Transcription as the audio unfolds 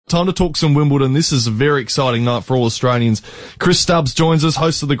time to talk some Wimbledon. This is a very exciting night for all Australians. Chris Stubbs joins us,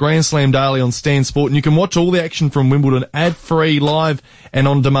 host of the Grand Slam Daily on Stan Sport, and you can watch all the action from Wimbledon ad-free, live and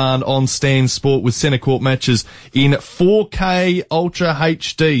on demand on Stan Sport with centre court matches in 4K Ultra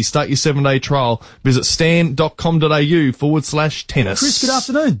HD. Start your 7-day trial. Visit stan.com.au/tennis. Chris, good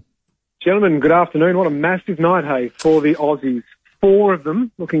afternoon. Gentlemen, good afternoon. What a massive night, hey, for the Aussies. 4 of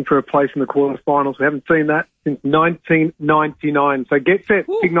them looking for a place in the quarterfinals. We haven't seen that since 1999. So get set.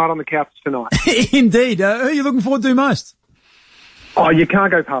 Ooh. Big night on the couch tonight. Indeed. Who are you looking forward to most? Oh, you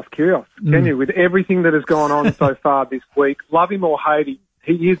can't go past Kyrgios, can you? With everything that has gone on so far this week, love him or hate him,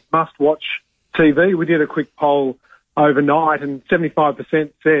 he is must-watch TV. We did a quick poll overnight, and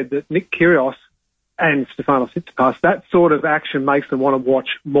 75% said that Nick Kyrgios and Stefanos Tsitsipas, that sort of action makes them want to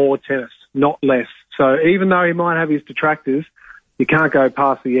watch more tennis, not less. So even though he might have his detractors, you can't go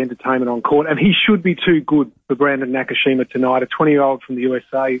past the entertainment on court. And he should be too good for Brandon Nakashima tonight, a 20-year-old from the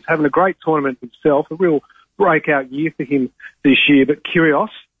USA. He's having a great tournament himself, a real breakout year for him this year. But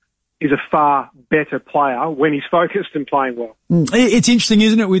Kyrgios is a far better player when he's focused and playing well. It's interesting,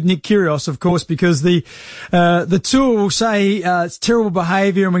 isn't it, with Nick Kyrgios, of course, because the tour will say it's terrible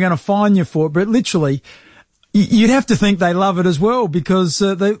behaviour and we're going to fine you for it, but literally you'd have to think they love it as well, because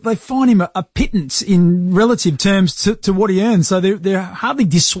they fine him a pittance in relative terms to what he earns, so they're hardly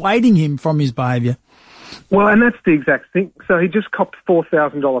dissuading him from his behaviour. Well, and that's the exact thing. So he just copped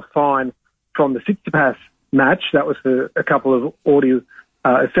 $4,000 fine from the Tsitsipas match. That was for a couple of audio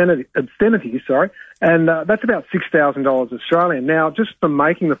obscenities, and that's about $6,000 Australian. Now, just for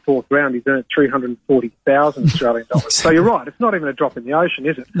making the 4th round, he's earned $340,000 Australian dollars. So you're right, it's not even a drop in the ocean,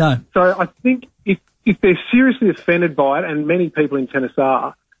 is it? No. So I think if they're seriously offended by it, and many people in tennis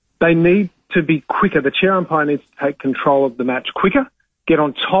are, they need to be quicker. The chair umpire needs to take control of the match quicker, get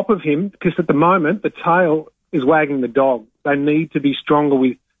on top of him, because at the moment the tail is wagging the dog. They need to be stronger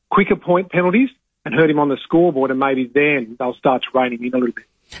with quicker point penalties and hurt him on the scoreboard, and maybe then they'll start to rein him in a little bit.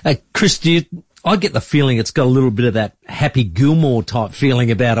 Chris, I get the feeling it's got a little bit of that Happy Gilmore type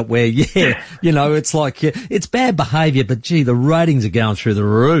feeling about it where, it's like, it's bad behaviour, but gee, the ratings are going through the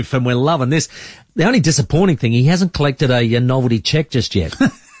roof and we're loving this. The only disappointing thing, he hasn't collected a novelty check just yet.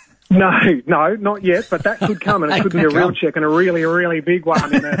 No, not yet, but that could come, and it could be a real check, and a really, really big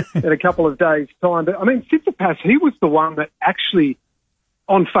one in a couple of days' time. But, I mean, Tsitsipas, he was the one that actually,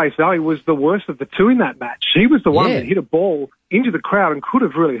 on face value, was the worst of the two in that match. He was the one that hit a ball into the crowd and could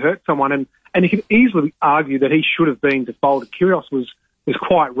have really hurt someone, and you can easily argue that he should have been defaulted. Kyrgios was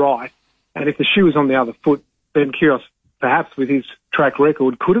quite right, and if the shoe was on the other foot, then Kyrgios, perhaps with his track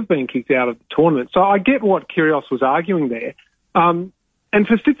record, could have been kicked out of the tournament. So I get what Kyrgios was arguing there. And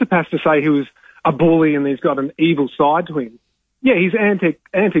for Tsitsipas to say he was a bully and he's got an evil side to him, yeah, his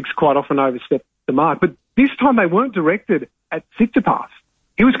antics quite often overstep the mark. But this time they weren't directed at Tsitsipas.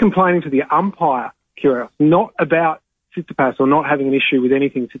 He was complaining to the umpire, Kyrgios, not about Tsitsipas or not having an issue with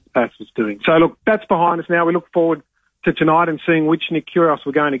anything Tsitsipas was doing. So, look, that's behind us now. We look forward to tonight and seeing which Nick Kyrgios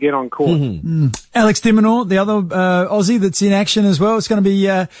we're going to get on court. Alex de Minaur, the other Aussie that's in action as well. It's going to be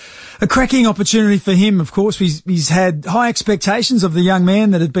a cracking opportunity for him. Of course, he's had high expectations of the young man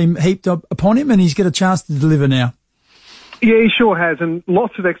that had been heaped up upon him, and he's got a chance to deliver now. Yeah, he sure has, and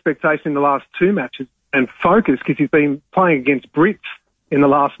lots of expectation in the last 2 matches, and focus, because he's been playing against Brits in the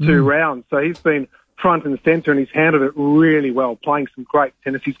last 2 rounds. So he's been front and centre, and he's handled it really well, playing some great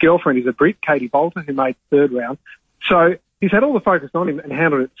tennis. His girlfriend is a Brit, Katie Bolter, who made 3rd round. So he's had all the focus on him and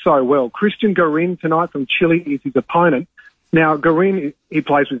handled it so well. Christian Garin tonight from Chile is his opponent. Now, Garin, he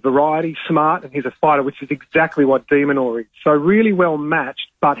plays with variety, smart, and he's a fighter, which is exactly what de Minaur is. So really well matched,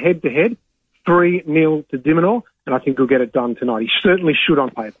 but head-to-head, 3-0 to de Minaur, and I think he'll get it done tonight. He certainly should on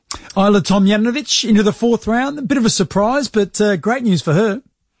paper. Ajla Tomljanovic into the 4th round. A bit of a surprise, but great news for her.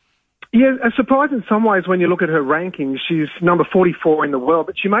 Yeah, a surprise in some ways when you look at her rankings. She's number 44 in the world,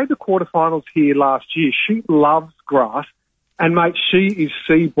 but she made the quarterfinals here last year. She loves grass, and, mate, she is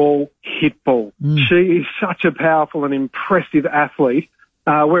see-ball, hit-ball. She is such a powerful and impressive athlete,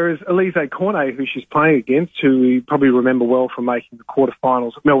 whereas Elise Cornet, who she's playing against, who you probably remember well from making the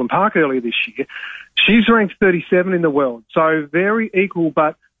quarterfinals at Melbourne Park earlier this year, she's ranked 37 in the world. So very equal,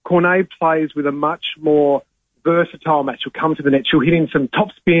 but Cornet plays with a much more versatile match. She'll come to the net. She'll hit in some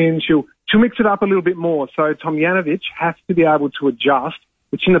top spins. She'll mix it up a little bit more. So Tomljanovic has to be able to adjust,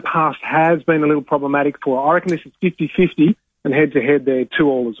 which in the past has been a little problematic for her. I reckon this is 50-50, and head-to-head they're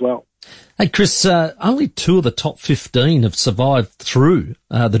 2-2 as well. Hey, Chris, only 2 of the top 15 have survived through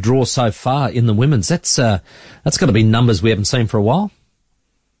the draw so far in the women's. That's got to be numbers we haven't seen for a while.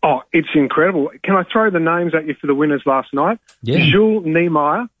 Oh, it's incredible. Can I throw the names at you for the winners last night? Yeah. Jules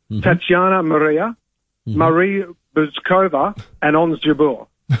Niemeyer, Tatiana Maria, Marie Buzkova, and Ons Jabeur.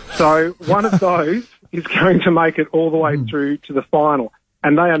 So one of those is going to make it all the way through to the final.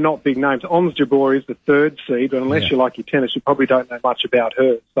 And they are not big names. Ons Jabeur is the third seed, but unless you like your tennis, you probably don't know much about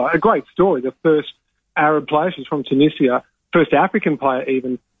her. So a great story. The first Arab player, she's from Tunisia, first African player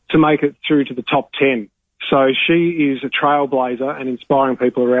even, to make it through to the top 10. So she is a trailblazer and inspiring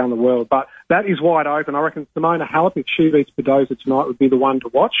people around the world. But that is wide open. I reckon Simona Halep, if she beats Badoza tonight, would be the one to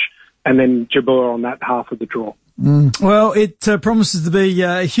watch, and then Jabeur on that half of the draw. Well, it promises to be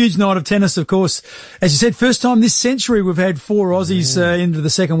a huge night of tennis, of course. As you said, first time this century we've had 4 Aussies into the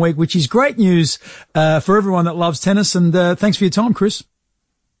second week, which is great news for everyone that loves tennis. And thanks for your time, Chris.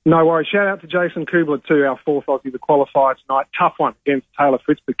 No worries. Shout out to Jason Kubler too, our fourth Aussie, the qualifier tonight. Tough one against Taylor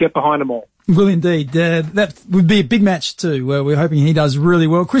Fritz, but get behind them all. Will indeed. That would be a big match too. We're hoping he does really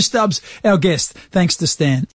well. Chris Stubbs, our guest. Thanks to Stan.